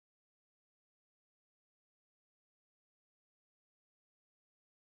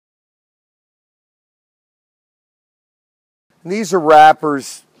And these are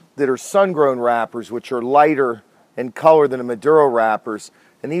wrappers that are sun-grown wrappers, which are lighter in color than the Maduro wrappers.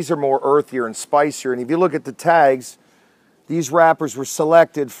 And these are more earthier and spicier. And if you look at the tags, these wrappers were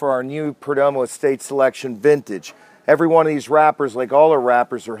selected for our new Perdomo Estate Selection Vintage. Every one of these wrappers, like all our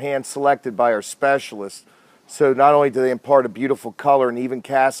wrappers, are hand-selected by our specialists. So not only do they impart a beautiful color and even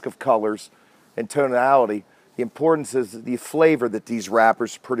cast of colors and tonality, the importance is the flavor that these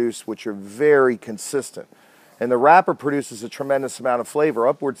wrappers produce, which are very consistent. And the wrapper produces a tremendous amount of flavor.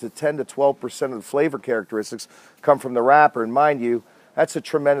 Upwards of 10 to 12% of the flavor characteristics come from the wrapper. And mind you, that's a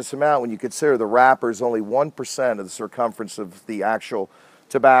tremendous amount when you consider the wrapper is only 1% of the circumference of the actual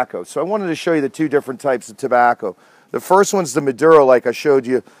tobacco. So I wanted to show you the two different types of tobacco. The first one's the Maduro, like I showed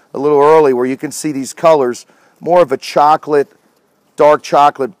you a little early, where you can see these colors, more of a chocolate, dark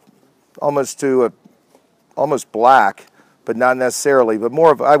chocolate, almost black, but not necessarily, but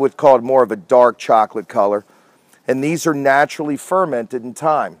more of, I would call it more of a dark chocolate color. And these are naturally fermented in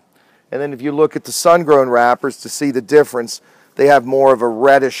time. And then if you look at the sun-grown wrappers to see the difference, they have more of a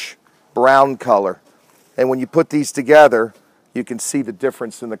reddish brown color. And when you put these together, you can see the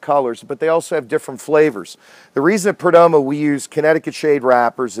difference in the colors, but they also have different flavors. The reason at Perdomo we use Connecticut shade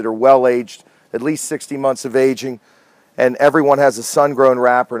wrappers that are well aged, at least 60 months of aging, and everyone has a sun-grown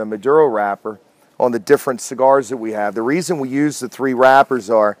wrapper and a Maduro wrapper on the different cigars that we have. The reason we use the three wrappers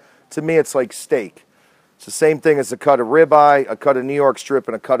are, to me, it's like steak. It's the same thing as a cut of ribeye, a cut of New York strip,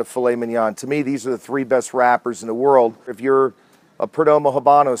 and a cut of filet mignon. To me, these are the three best wrappers in the world. If you're a Perdomo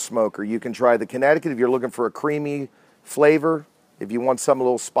Habano smoker, you can try the Connecticut. If you're looking for a creamy flavor, if you want something a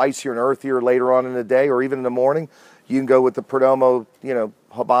little spicier and earthier later on in the day or even in the morning, you can go with the Perdomo,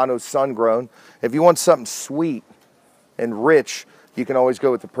 Habano sun-grown. If you want something sweet and rich, you can always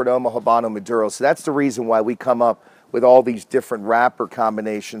go with the Perdomo Habano Maduro. So that's the reason why we come up with all these different wrapper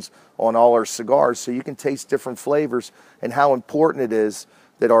combinations on all our cigars, so you can taste different flavors and how important it is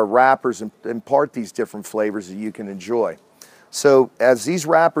that our wrappers impart these different flavors that you can enjoy. So as these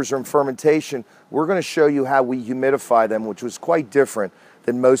wrappers are in fermentation, we're going to show you how we humidify them, which was quite different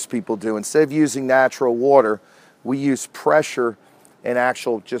than most people do. Instead of using natural water, we use pressure and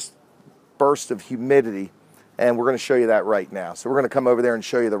actual just burst of humidity. And we're going to show you that right now. So we're going to come over there and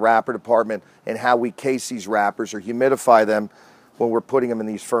show you the wrapper department and how we case these wrappers or humidify them when we're putting them in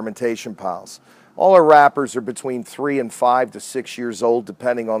these fermentation piles. All our wrappers are between 3 and 5 to 6 years old,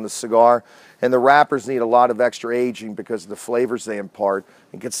 depending on the cigar. And the wrappers need a lot of extra aging because of the flavors they impart.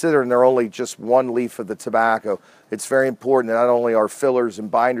 And considering they're only just one leaf of the tobacco, it's very important that not only our fillers and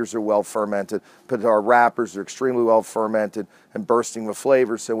binders are well fermented, but our wrappers are extremely well fermented and bursting with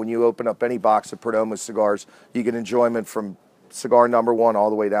flavor. So when you open up any box of Perdomo cigars, you get enjoyment from cigar number 1 all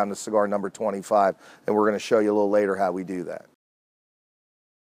the way down to cigar number 25. And we're going to show you a little later how we do that.